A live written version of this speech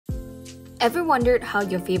Ever wondered how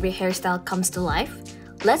your favorite hairstyle comes to life?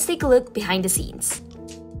 Let's take a look behind the scenes.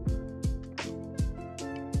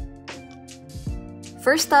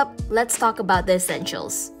 First up, let's talk about the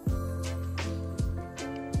essentials.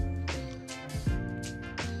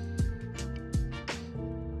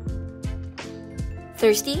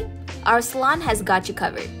 Thirsty? Our salon has got you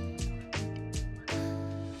covered.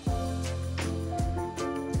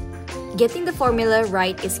 Getting the formula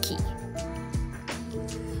right is key.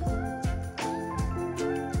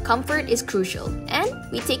 Comfort is crucial, and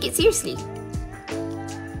we take it seriously.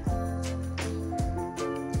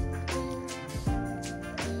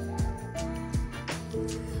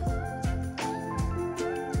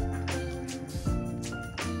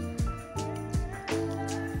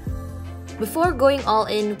 Before going all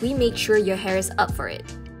in, we make sure your hair is up for it.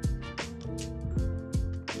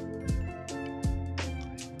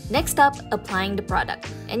 Next up, applying the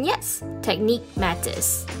product. And yes, technique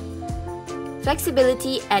matters.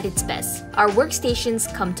 Flexibility at its best. Our workstations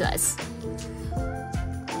come to us.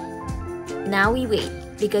 Now we wait,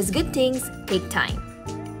 because good things take time.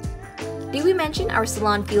 Did we mention our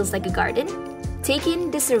salon feels like a garden? Take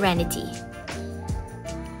in the serenity.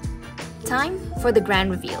 Time for the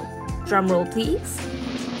grand reveal. Drumroll please.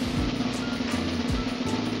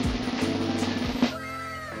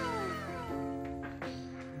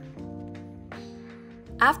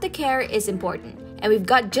 Aftercare is important, and we've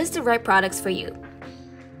got just the right products for you.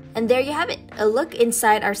 And there you have it, a look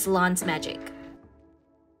inside our salon's magic.